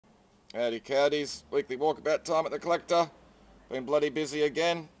Howdy cowdies, weekly walkabout time at the collector. Been bloody busy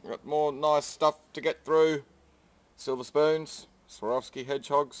again. Got more nice stuff to get through. Silver spoons, Swarovski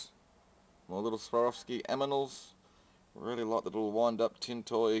hedgehogs, more little Swarovski aminals. Really like the little wind-up tin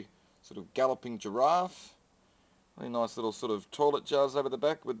toy sort of galloping giraffe. Really nice little sort of toilet jars over the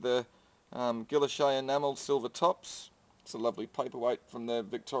back with the guilloche enamel silver tops. It's a lovely paperweight from the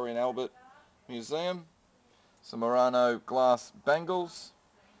Victorian Albert Museum. Some Murano glass bangles.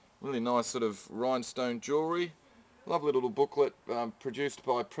 Really nice sort of rhinestone jewellery. Lovely little booklet produced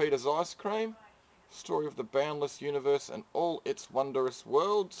by Peter's Ice Cream. Story of the boundless universe and all its wondrous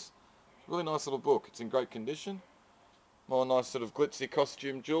worlds. Really nice little book. It's in great condition. More nice sort of glitzy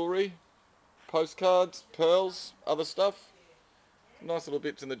costume jewellery. Postcards, pearls, other stuff. Nice little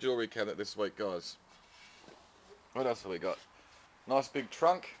bits in the jewellery cabinet this week, guys. What else have we got? Nice big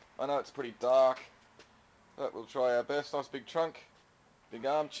trunk. I know it's pretty dark, but we'll try our best. Nice big trunk. Big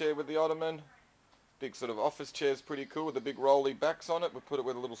armchair with the ottoman. Big sort of office chair's pretty cool with the big rolly backs on it. We put it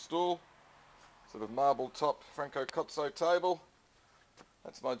with a little stool. Sort of marble top Franco Cozzo table.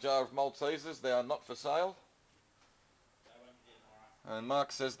 That's my jar of Maltesers. They are not for sale. And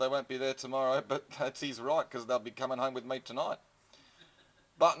Mark says they won't be there tomorrow, but he's right because they'll be coming home with me tonight.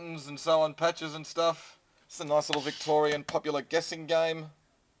 Buttons and so on, patches and stuff. It's a nice little Victorian popular guessing game.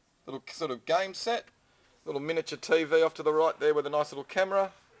 Little sort of game set. Little miniature TV off to the right there with a nice little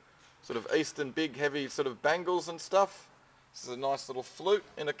camera. Sort of Eastern big heavy sort of bangles and stuff. This is a nice little flute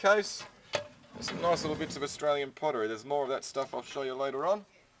in a case. There's some nice little bits of Australian pottery. There's more of that stuff I'll show you later on.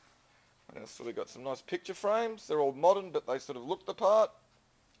 And so we've got some nice picture frames. They're all modern, but they sort of look the part.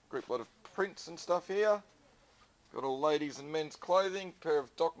 Group lot of prints and stuff here. Got all ladies and men's clothing. Pair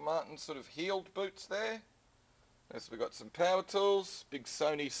of Doc Martens sort of heeled boots there. So we've got some power tools. Big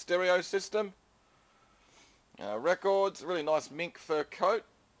Sony stereo system. Records. Really nice mink fur coat.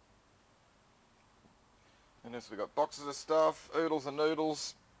 And so we've got boxes of stuff. Oodles and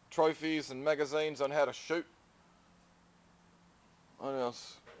noodles. Trophies and magazines on how to shoot. What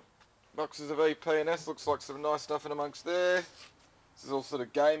else? Boxes of EP&S, looks like some nice stuff in amongst there. This is all sort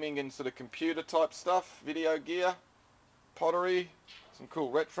of gaming and sort of computer type stuff, video gear, pottery, some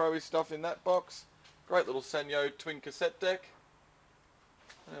cool retro-y stuff in that box. Great little Sanyo twin cassette deck.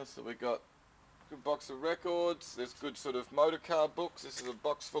 What else have we got? Good box of records. There's good sort of motor car books. This is a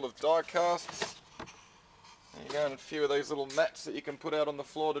box full of die casts. There you go, and a few of these little mats that you can put out on the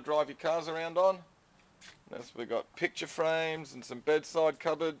floor to drive your cars around on. Next we've got picture frames and some bedside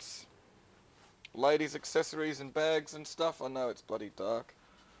cupboards. Ladies' accessories and bags and stuff. I know it's bloody dark.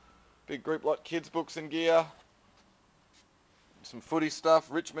 Big group lot kids books and gear. Some footy stuff,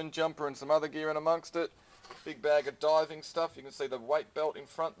 Richmond jumper and some other gear in amongst it. Big bag of diving stuff. You can see the weight belt in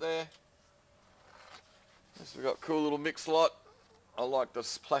front there. Next we've got cool little mix lot. I like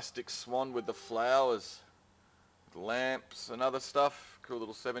this plastic swan with the flowers. Lamps and other stuff. Cool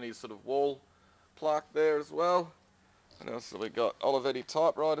little 70s sort of wall plaque there as well. What else have we got? Olivetti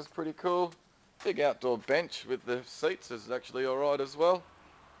typewriter's pretty cool. Big outdoor bench with the seats is actually alright as well.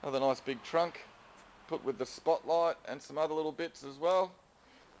 Another nice big trunk put with the spotlight and some other little bits as well.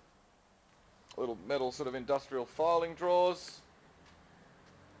 Little metal sort of industrial filing drawers.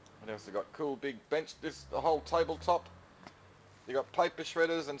 What else we got? Cool big bench, the whole tabletop. You got paper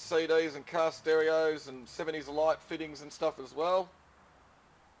shredders and CDs and car stereos and 70s light fittings and stuff as well.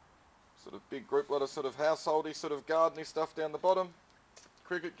 Sort of big group lot of sort of householdy sort of gardening stuff down the bottom.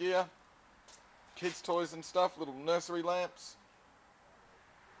 Cricket gear. Kids toys and stuff, little nursery lamps,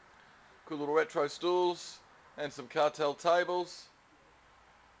 cool little retro stools and some cartel tables.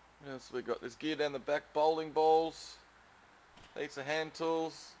 What else we got? There's gear down the back, bowling balls, heaps of hand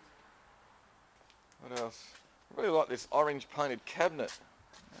tools. What else? I really like this orange painted cabinet.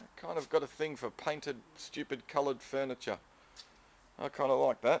 I kind of got a thing for painted stupid coloured furniture. I kind of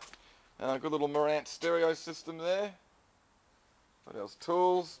like that. Good little Marantz stereo system there. What else?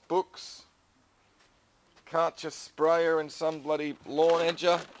 Tools, books. Karcher sprayer and some bloody lawn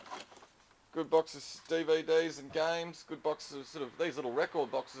edger. Good boxes of DVDs and games. Good boxes of sort of, these little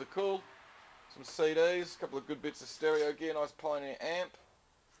record boxes are cool. Some CDs, a couple of good bits of stereo gear, nice Pioneer amp.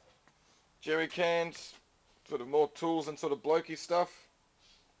 Jerry cans, sort of more tools and sort of blokey stuff.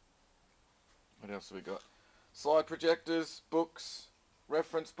 What else have we got? Slide projectors, books,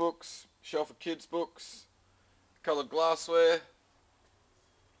 reference books, shelf of kids books, coloured glassware.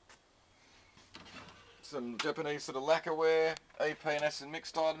 Some Japanese sort of lacquerware, EP&S and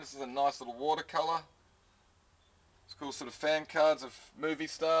mixed items. This is a nice little watercolour. It's cool sort of fan cards of movie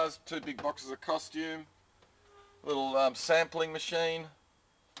stars, two big boxes of costume, little sampling machine,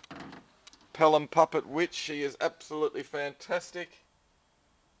 Pelham Puppet Witch. She is absolutely fantastic.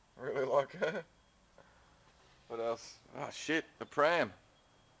 I really like her. What else? Oh shit, a pram.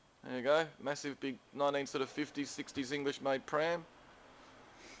 There you go, massive big 1950s, 60s English made pram.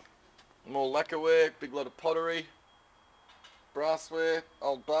 More lacquerware, big lot of pottery, brassware,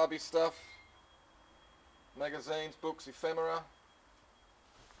 old Barbie stuff, magazines, books, ephemera.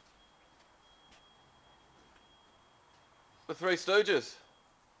 The Three Stooges.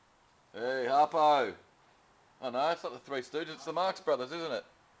 Hey, Harpo. Oh no, it's not the Three Stooges, it's the Marx Brothers, isn't it?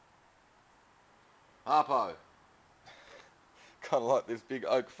 Harpo. Kind of like this big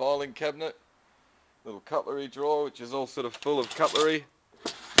oak filing cabinet. Little cutlery drawer, which is all sort of full of cutlery.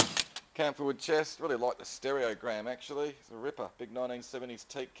 Camphorwood chest, really like the stereogram actually. It's a ripper, big 1970s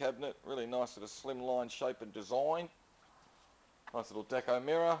teak cabinet, really nice sort of slimline shape and design. Nice little deco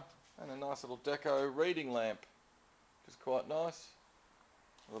mirror, and a nice little deco reading lamp, which is quite nice.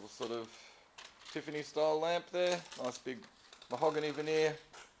 A little sort of Tiffany style lamp there, nice big mahogany veneer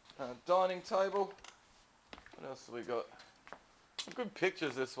dining table. What else have we got? Some good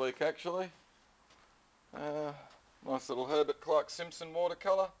pictures this week actually. Nice little Herbert Clark Simpson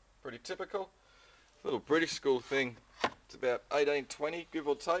watercolour, pretty typical. Little British school thing, it's about 1820 give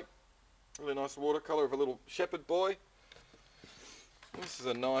or take. Really nice watercolour of a little shepherd boy. This is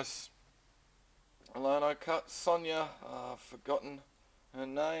a nice Alano cut, Sonia, I've forgotten her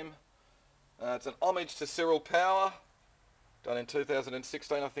name. It's an homage to Cyril Power, done in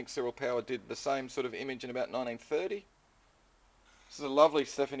 2016. I think Cyril Power did the same sort of image in about 1930. This is a lovely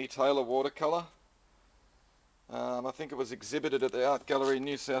Stephanie Taylor watercolour. I think it was exhibited at the Art Gallery in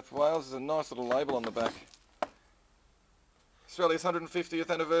New South Wales. There's a nice little label on the back. Australia's 150th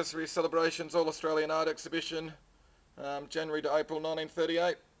Anniversary Celebrations All Australian Art Exhibition, January to April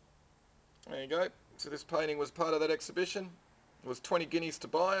 1938. There you go. So this painting was part of that exhibition. It was 20 guineas to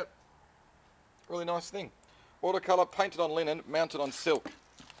buy it. Really nice thing. Watercolour, painted on linen, mounted on silk.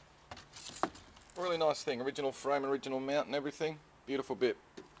 Really nice thing. Original frame, original mount and everything. Beautiful bit.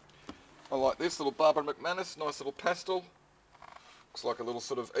 I like this little Barbara McManus, nice little pastel. Looks like a little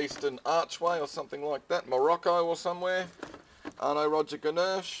sort of eastern archway or something like that. Morocco or somewhere. Arno Roger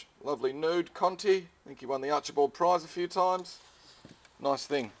Ganersh, lovely nude Conti. I think he won the Archibald Prize a few times. Nice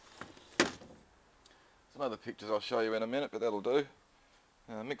thing. Some other pictures I'll show you in a minute, but that'll do.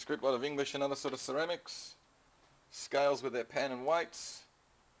 Mixed group, lot of English and other sort of ceramics. Scales with their pan and weights.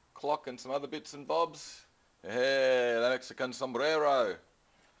 Clock and some other bits and bobs. Hey, the Mexican sombrero.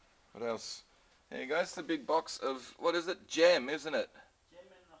 What else? There you go, it's the big box of, what is it? Gem, isn't it? Gem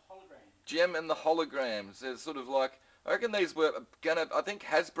and the holograms. Gem and the holograms. There's sort of like, I reckon these were gonna, I think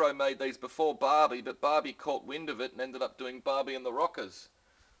Hasbro made these before Barbie, but Barbie caught wind of it and ended up doing Barbie and the Rockers.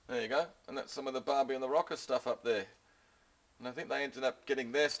 There you go, and that's some of the Barbie and the Rocker stuff up there. And I think they ended up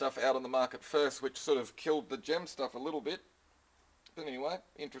getting their stuff out on the market first, which sort of killed the Gem stuff a little bit. But anyway,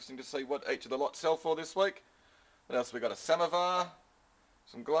 interesting to see what each of the lots sell for this week. What else we got? A samovar,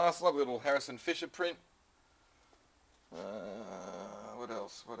 some glass, lovely little Harrison Fisher print. What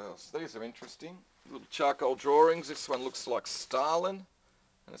else? What else? These are interesting. Little charcoal drawings. This one looks like Stalin.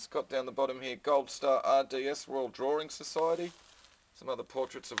 And it's got down the bottom here, Gold Star RDS, Royal Drawing Society. Some other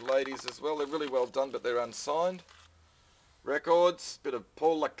portraits of ladies as well. They're really well done, but they're unsigned. Records, bit of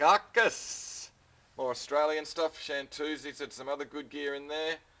Paul Lakakis. More Australian stuff, Shantuzzi's had some other good gear in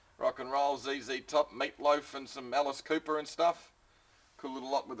there. Rock and roll, ZZ Top, Meatloaf and some Alice Cooper and stuff. Cool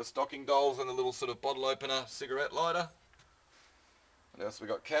little lot with the stocking dolls and the little sort of bottle opener cigarette lighter. What else we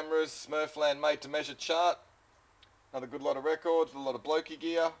got? Cameras, Smurfland made to measure chart. Another good lot of records, a lot of blokey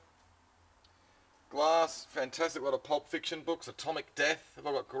gear. Glass, fantastic lot of Pulp Fiction books, Atomic Death. They've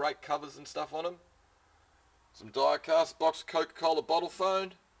all got great covers and stuff on them. Some die cast, box Coca-Cola bottle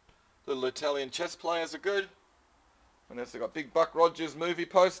phone. Little Italian chess players are good. And then they've got big Buck Rogers movie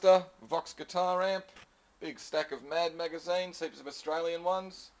poster, Vox guitar amp, big stack of Mad magazines, heaps of Australian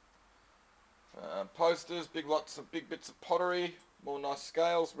ones. Posters, big lots of big bits of pottery, more nice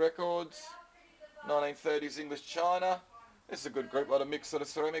scales, records, 1930s English china. This is a good group, lot of mixed sort of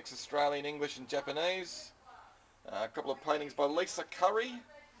ceramics, Australian, English and Japanese. A couple of paintings by Lisa Curry.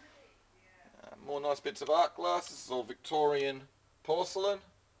 More nice bits of art glass. This is all Victorian porcelain.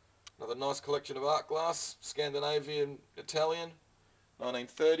 Another nice collection of art glass, Scandinavian, Italian,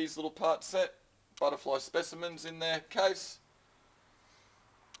 1930s little part set. Butterfly specimens in their case.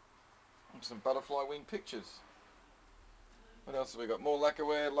 And some butterfly wing pictures. What else have we got? More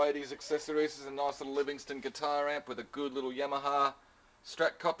lacquerware, ladies' accessories. This is a nice little Livingston guitar amp with a good little Yamaha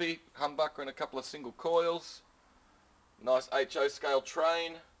Strat copy, humbucker and a couple of single coils. Nice HO scale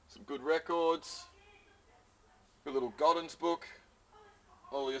train, some good records. Good little Godden's book.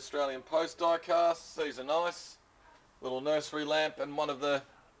 All the Australian Post die casts. These are nice. Little nursery lamp and one of the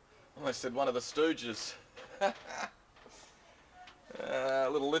I said one of the Stooges. A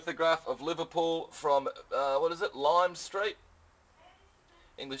little lithograph of Liverpool from, what is it, Lime Street,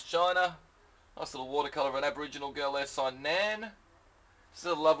 English China. Nice little watercolour of an Aboriginal girl there signed Nan.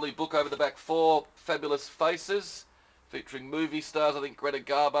 Still a lovely book over the back, 4 fabulous faces, featuring movie stars, I think Greta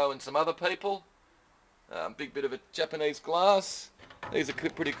Garbo and some other people. Big bit of a Japanese glass. These are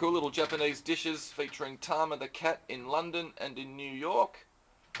pretty cool little Japanese dishes featuring Tama the cat in London and in New York.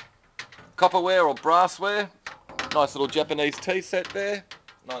 Copperware or brassware. Nice little Japanese tea set there.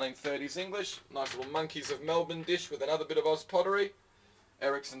 1930s English. Nice little Monkeys of Melbourne dish with another bit of Oz pottery.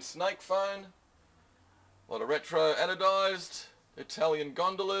 Ericsson snake phone. A lot of retro anodised. Italian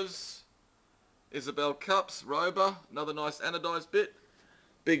gondolas. Isabel cups. Roba. Another nice anodised bit.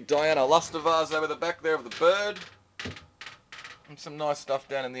 Big Diana lustre vase over the back there of the bird. And some nice stuff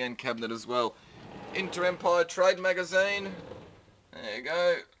down in the end cabinet as well. Inter-Empire Trade Magazine. There you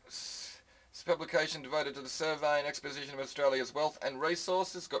go. It's a publication devoted to the survey and exposition of Australia's wealth and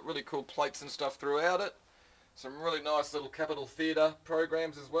resources. Got really cool plates and stuff throughout it. Some really nice little Capitol Theatre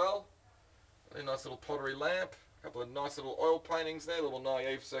programs as well. Really nice little pottery lamp. A couple of nice little oil paintings there. Little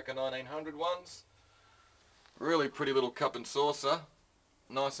naive circa 1900 ones. Really pretty little cup and saucer.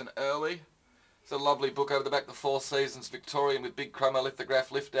 Nice and early. It's a lovely book over the back, The Four Seasons Victorian, with big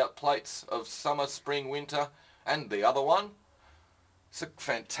chromolithograph lift-out plates of summer, spring, winter, and the other one. It's a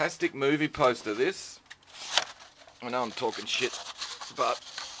fantastic movie poster, this. I know I'm talking shit, but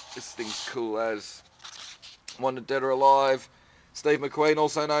this thing's cool as. Wanted Dead or Alive. Steve McQueen,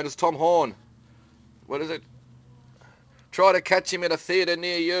 also known as Tom Horn. What is it? Try to catch him at a theatre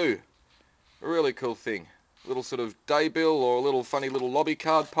near you. A really cool thing. Little sort of day bill or a little funny little lobby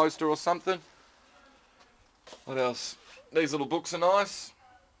card poster or something. What else? These little books are nice.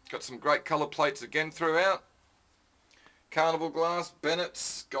 Got some great colour plates again throughout. Carnival glass,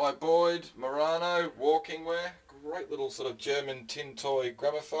 Bennett's, Guy Boyd, Murano, walking wear. Great little sort of German tin toy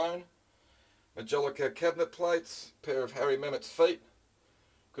gramophone. Majolica cabinet plates. Pair of Harry Mehmet's feet.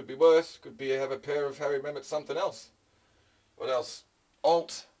 Could be worse. Could be have a pair of Harry Mehmet something else. What else?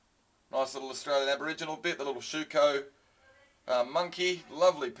 Alt. Nice little Australian Aboriginal bit, the little Shuko monkey.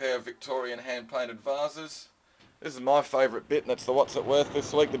 Lovely pair of Victorian hand-painted vases. This is my favourite bit, and that's the What's It Worth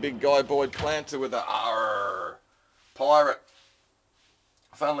this week, the big Guy Boyd planter with the Arrrr pirate.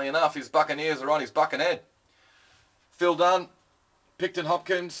 Funnily enough, his buccaneers are on his bucking head. Phil Dunn, Picton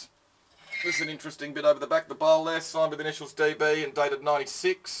Hopkins. This is an interesting bit over the back, the bowl there, signed with initials DB and dated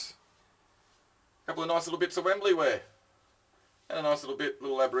 96. A couple of nice little bits of Wembley wear. And a nice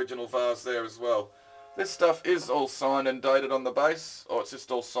little Aboriginal vase there as well. This stuff is all signed and dated on the base, or it's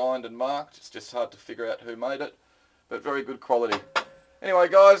just all signed and marked. It's just hard to figure out who made it, but very good quality. Anyway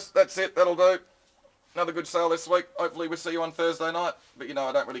guys, that's it, that'll do. Another good sale this week. Hopefully we'll see you on Thursday night, but you know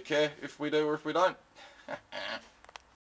I don't really care if we do or if we don't.